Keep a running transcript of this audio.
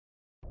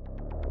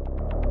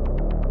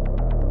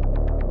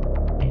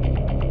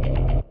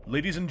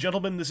Ladies and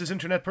gentlemen, this is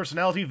internet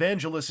personality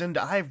Vangelus, and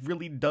I've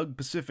really dug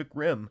Pacific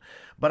Rim.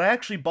 But I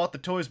actually bought the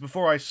toys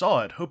before I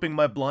saw it, hoping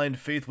my blind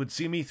faith would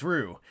see me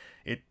through.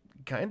 It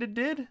kinda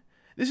did?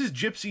 This is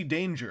Gipsy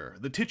Danger,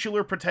 the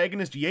titular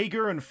protagonist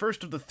Jaeger and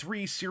first of the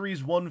 3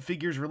 Series 1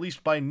 figures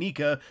released by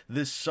NECA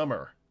this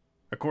summer.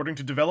 According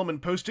to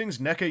development postings,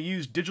 NECA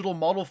used digital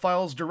model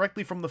files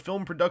directly from the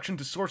film production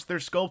to source their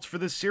sculpts for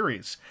this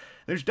series.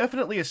 There's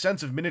definitely a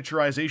sense of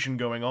miniaturization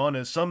going on,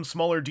 as some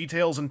smaller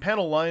details and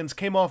panel lines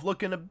came off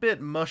looking a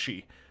bit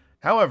mushy.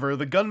 However,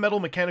 the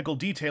gunmetal mechanical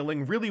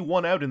detailing really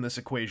won out in this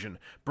equation,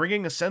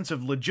 bringing a sense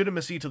of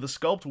legitimacy to the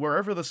sculpt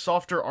wherever the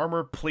softer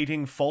armor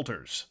plating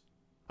falters.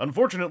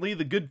 Unfortunately,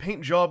 the good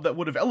paint job that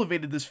would have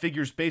elevated this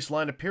figure's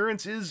baseline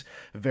appearance is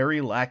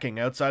very lacking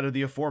outside of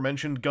the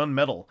aforementioned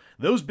gunmetal.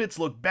 Those bits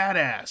look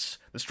badass.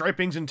 The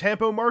stripings and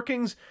tampo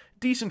markings,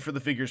 decent for the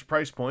figure's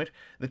price point.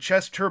 The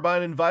chest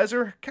turbine and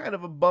visor, kind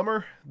of a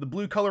bummer. The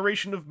blue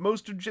coloration of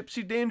most of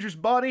Gipsy Danger's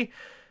body,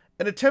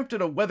 an attempt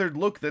at a weathered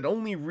look that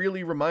only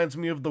really reminds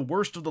me of the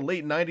worst of the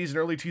late 90s and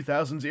early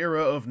 2000s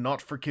era of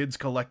not-for-kids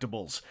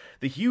collectibles.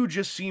 The hue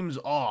just seems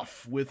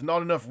off, with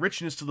not enough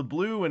richness to the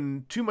blue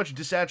and too much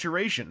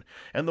desaturation,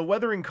 and the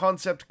weathering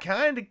concept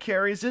kinda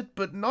carries it,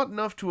 but not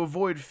enough to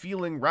avoid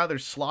feeling rather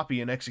sloppy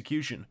in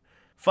execution.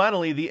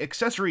 Finally, the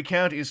accessory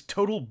count is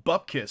total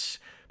bupkis.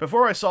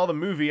 Before I saw the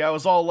movie, I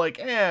was all like,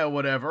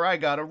 whatever, I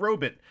got a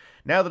robot.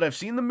 Now that I've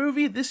seen the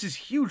movie, this is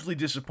hugely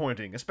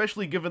disappointing,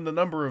 especially given the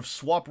number of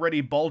swap-ready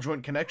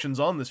ball-joint connections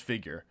on this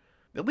figure.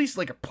 At least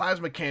like a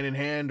plasma cannon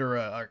hand or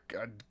a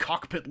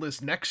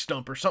cockpitless neck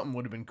stump or something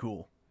would have been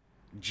cool.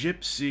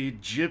 Gipsy,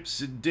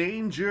 Gipsy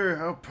Danger,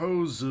 how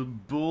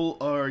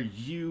posable are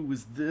you?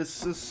 Is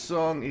this a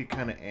song? It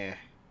kinda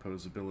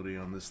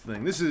posability on this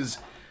thing. This is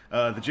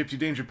the Gipsy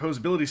Danger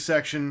posability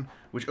section,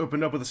 which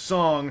opened up with a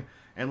song,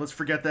 and let's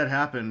forget that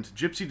happened.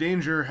 Gipsy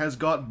Danger has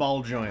got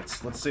ball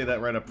joints. Let's say that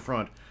right up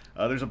front.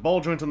 There's a ball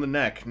joint on the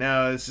neck.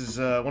 Now, this is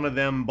one of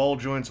them ball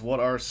joints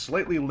what are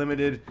slightly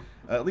limited,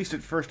 at least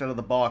at first out of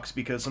the box,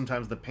 because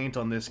sometimes the paint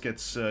on this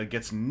gets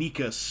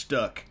NECA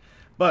stuck.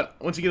 But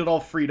once you get it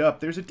all freed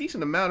up, there's a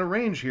decent amount of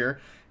range here.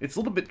 It's a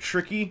little bit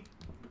tricky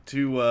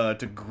to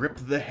grip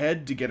the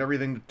head to get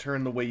everything to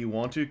turn the way you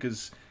want to,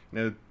 because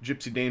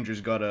Gipsy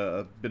Danger's got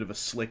a bit of a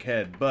slick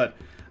head, but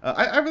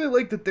I really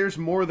like that there's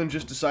more than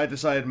just a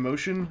side-to-side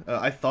motion.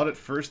 I thought at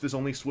first this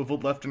only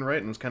swiveled left and right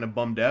and was kind of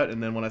bummed out,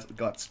 and then when I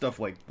got stuff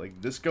like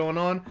this going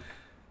on, it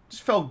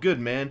just felt good,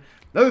 man.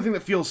 Another thing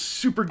that feels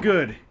super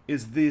good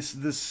is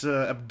this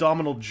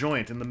abdominal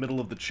joint in the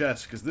middle of the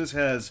chest, because this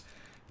has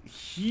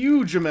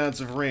huge amounts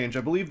of range.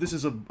 I believe this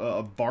is a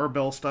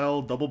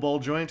barbell-style double ball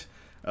joint.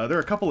 There are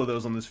a couple of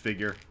those on this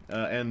figure,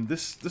 and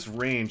this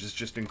range is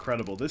just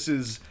incredible. This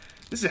is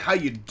how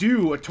you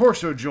do a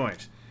torso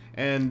joint.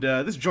 And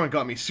this joint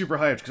got me super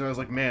hyped because I was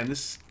like, man,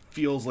 this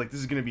feels like this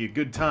is going to be a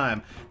good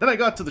time. Then I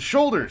got to the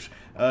shoulders.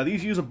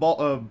 These use a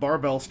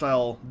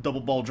barbell-style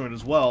double ball joint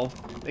as well.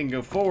 They can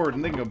go forward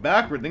and they can go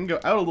backward. They can go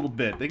out a little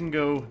bit. They can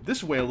go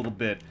this way a little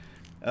bit.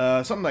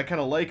 Something I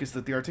kind of like is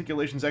that the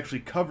articulation is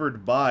actually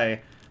covered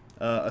by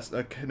a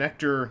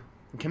connector.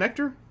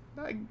 Connector?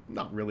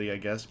 Not really, I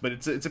guess. But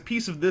it's a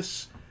piece of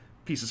this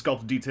piece of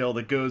sculpted detail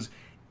that goes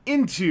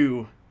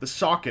into the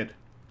socket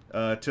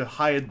to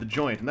hide the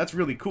joint, and that's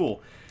really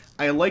cool.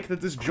 I like that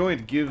this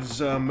joint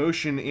gives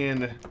motion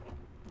in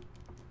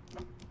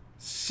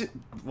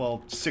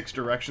 6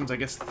 directions. I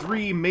guess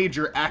 3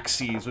 major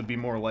axes would be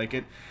more like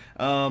it.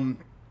 The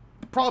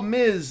problem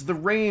is the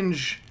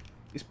range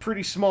is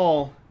pretty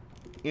small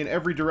in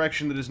every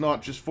direction that is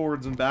not just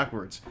forwards and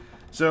backwards.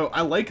 So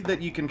I like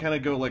that you can kind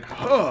of go like,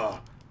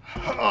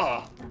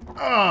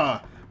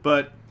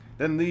 but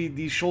then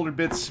these shoulder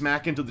bits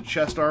smack into the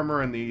chest armor,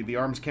 and the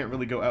arms can't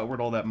really go outward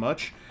all that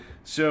much.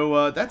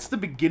 So that's the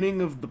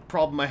beginning of the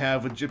problem I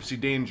have with Gipsy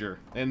Danger.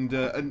 And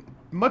a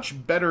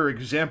much better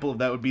example of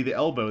that would be the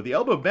elbow. The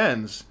elbow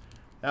bends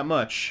that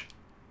much.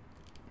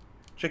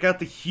 Check out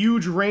the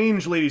huge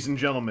range, ladies and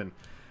gentlemen.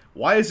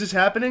 Why is this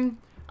happening?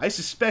 I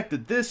suspect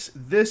that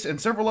this,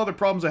 and several other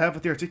problems I have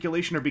with the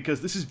articulation are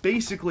because this is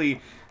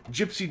basically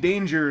Gipsy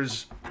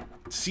Danger's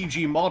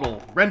CG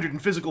model, rendered in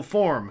physical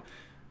form,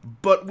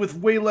 but with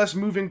way less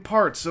moving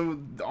parts, so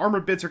the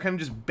armor bits are kind of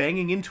just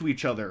banging into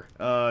each other.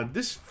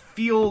 This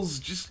feels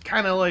just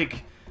kind of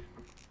like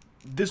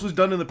this was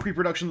done in the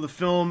pre-production of the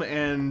film,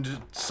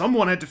 and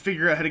someone had to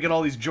figure out how to get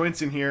all these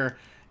joints in here,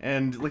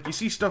 and like you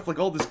see stuff like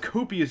all this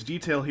copious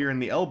detail here in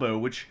the elbow,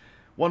 which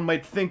one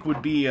might think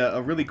would be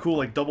a really cool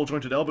like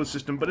double-jointed elbow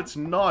system, but it's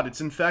not.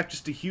 It's in fact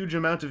just a huge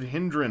amount of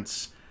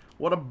hindrance.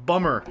 What a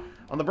bummer.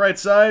 On the bright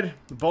side,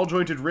 the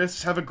ball-jointed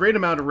wrists have a great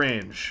amount of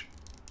range.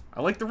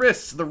 I like the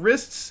wrists,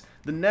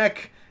 the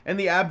neck, and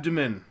the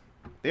abdomen.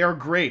 They are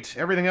great.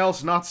 Everything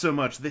else, not so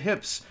much. The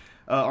hips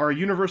are a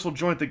universal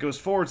joint that goes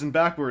forwards and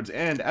backwards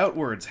and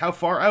outwards. How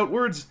far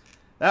outwards?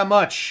 That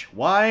much.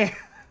 Why?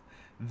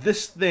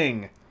 This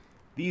thing.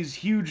 These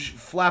huge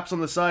flaps on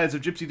the sides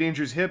of Gipsy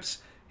Danger's hips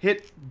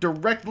hit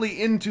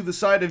directly into the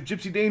side of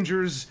Gipsy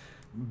Danger's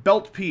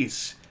belt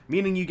piece,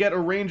 meaning you get a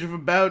range of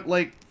about,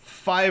 like,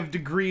 5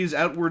 degrees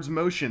outwards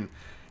motion.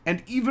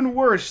 And even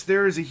worse,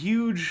 there is a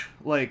huge,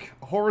 like,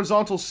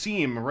 horizontal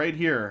seam right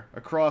here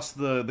across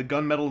the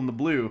gunmetal and the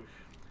blue.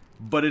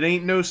 But it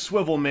ain't no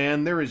swivel,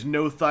 man. There is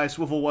no thigh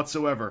swivel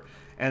whatsoever.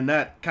 And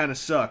that kind of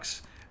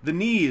sucks. The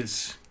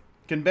knees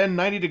can bend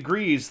 90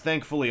 degrees,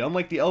 thankfully.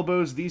 Unlike the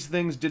elbows, these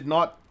things did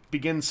not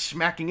begin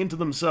smacking into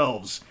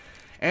themselves.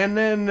 And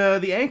then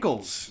the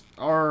ankles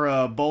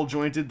are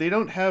ball-jointed. They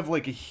don't have,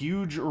 like, a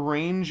huge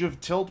range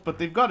of tilt, but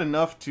they've got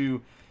enough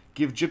to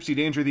give Gipsy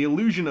Danger the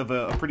illusion of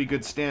a pretty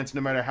good stance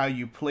no matter how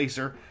you place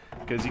her,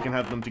 because you can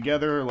have them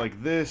together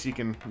like this, you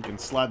can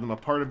slide them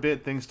apart a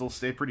bit, things still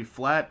stay pretty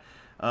flat.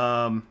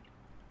 The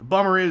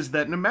bummer is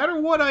that no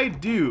matter what I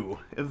do,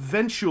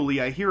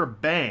 eventually I hear a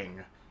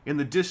bang in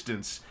the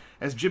distance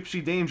as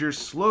Gipsy Danger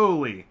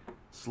slowly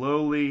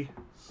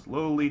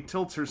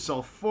tilts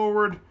herself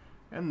forward,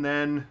 and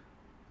then,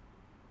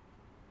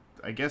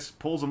 I guess,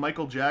 pulls a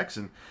Michael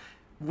Jackson.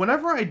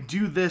 Whenever I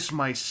do this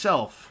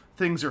myself,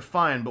 things are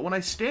fine, but when I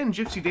stand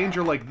Gipsy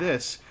Danger like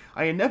this,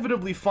 I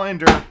inevitably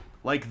find her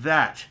like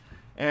that.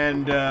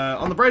 And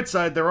on the bright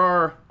side, there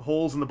are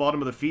holes in the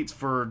bottom of the feet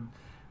for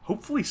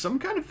hopefully some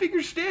kind of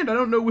figure stand. I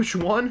don't know which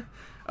one.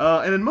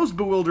 And then most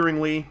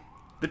bewilderingly,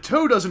 the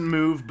toe doesn't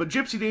move, but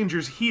Gipsy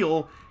Danger's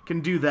heel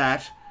can do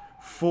that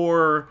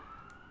for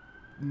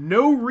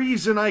no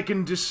reason I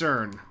can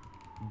discern.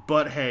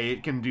 But hey,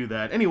 it can do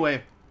that.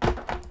 Anyway,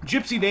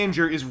 Gipsy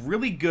Danger is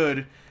really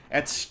good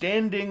at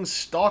standing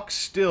stock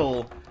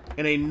still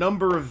in a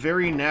number of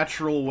very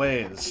natural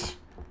ways.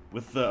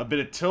 With a bit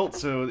of tilt,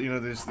 so, you know,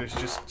 there's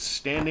just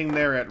standing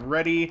there at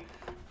ready.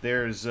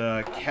 There's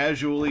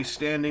casually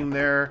standing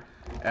there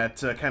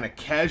at kind of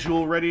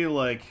casual ready,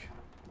 like,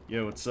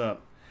 yo, what's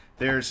up?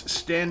 There's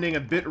standing a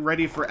bit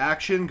ready for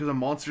action because a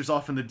monster's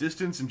off in the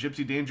distance and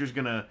Gipsy Danger's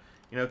gonna,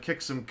 you know,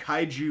 kick some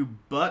kaiju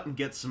butt and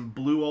get some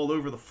blue all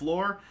over the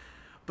floor.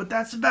 But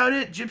that's about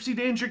it. Gipsy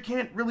Danger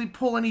can't really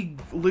pull any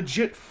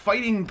legit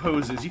fighting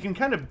poses. You can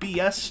kind of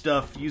BS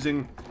stuff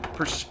using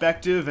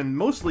perspective and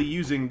mostly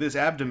using this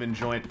abdomen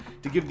joint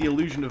to give the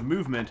illusion of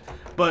movement.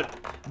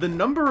 But the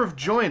number of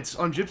joints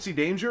on Gipsy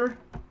Danger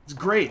is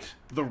great.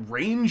 The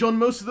range on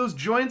most of those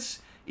joints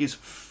is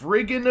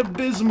friggin'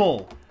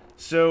 abysmal.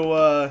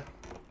 So,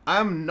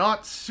 I'm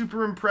not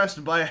super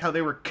impressed by how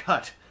they were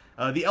cut.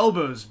 The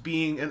elbows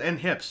being, and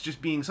hips,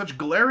 just being such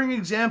glaring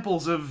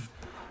examples of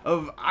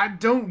I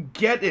don't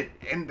get it,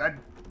 and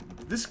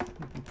this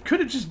could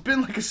have just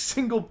been like a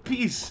single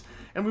piece,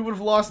 and we would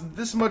have lost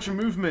this much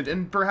movement,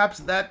 and perhaps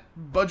that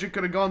budget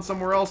could have gone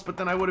somewhere else, but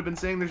then I would have been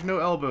saying there's no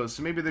elbows,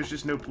 so maybe there's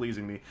just no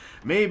pleasing me.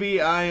 Maybe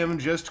I am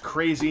just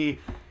crazy,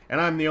 and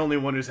I'm the only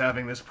one who's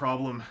having this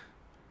problem.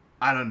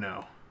 I don't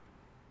know.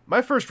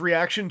 My first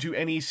reaction to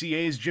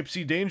NECA's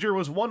Gipsy Danger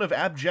was one of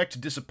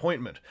abject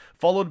disappointment,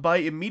 followed by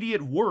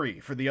immediate worry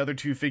for the other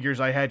two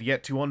figures I had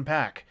yet to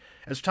unpack.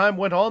 As time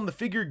went on, the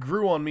figure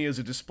grew on me as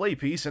a display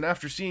piece, and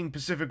after seeing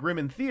Pacific Rim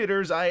in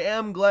theaters, I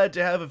am glad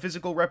to have a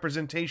physical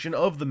representation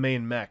of the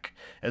main mech,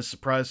 as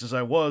surprised as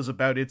I was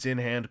about its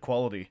in-hand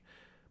quality.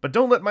 But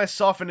don't let my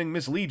softening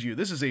mislead you,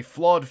 this is a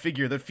flawed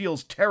figure that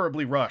feels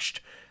terribly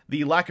rushed.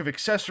 The lack of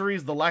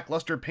accessories, the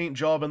lackluster paint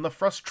job, and the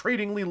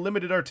frustratingly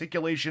limited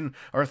articulation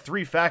are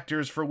three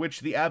factors for which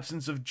the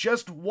absence of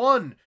just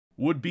one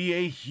would be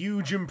a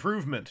huge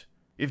improvement.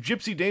 If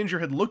Gipsy Danger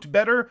had looked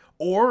better,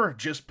 or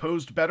just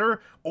posed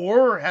better,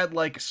 or had,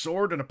 like, a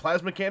sword and a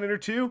plasma cannon or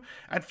two,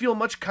 I'd feel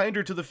much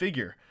kinder to the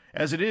figure.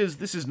 As it is,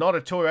 this is not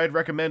a toy I'd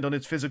recommend on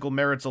its physical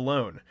merits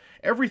alone.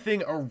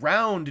 Everything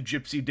around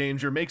Gipsy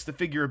Danger makes the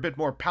figure a bit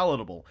more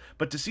palatable,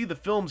 but to see the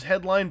film's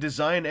headline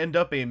design end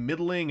up a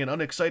middling and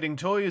unexciting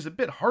toy is a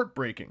bit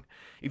heartbreaking.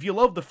 If you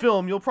love the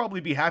film, you'll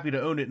probably be happy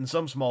to own it in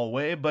some small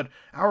way, but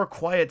our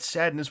quiet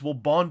sadness will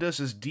bond us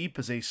as deep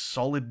as a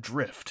solid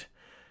drift.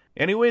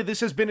 Anyway,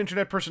 this has been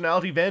Internet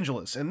Personality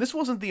Vangelus, and this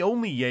wasn't the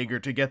only Jaeger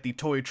to get the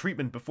toy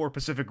treatment before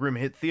Pacific Rim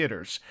hit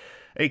theaters.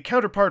 A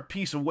counterpart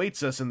piece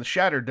awaits us in the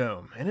Shatter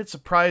Dome, and it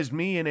surprised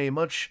me in a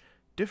much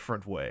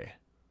different way.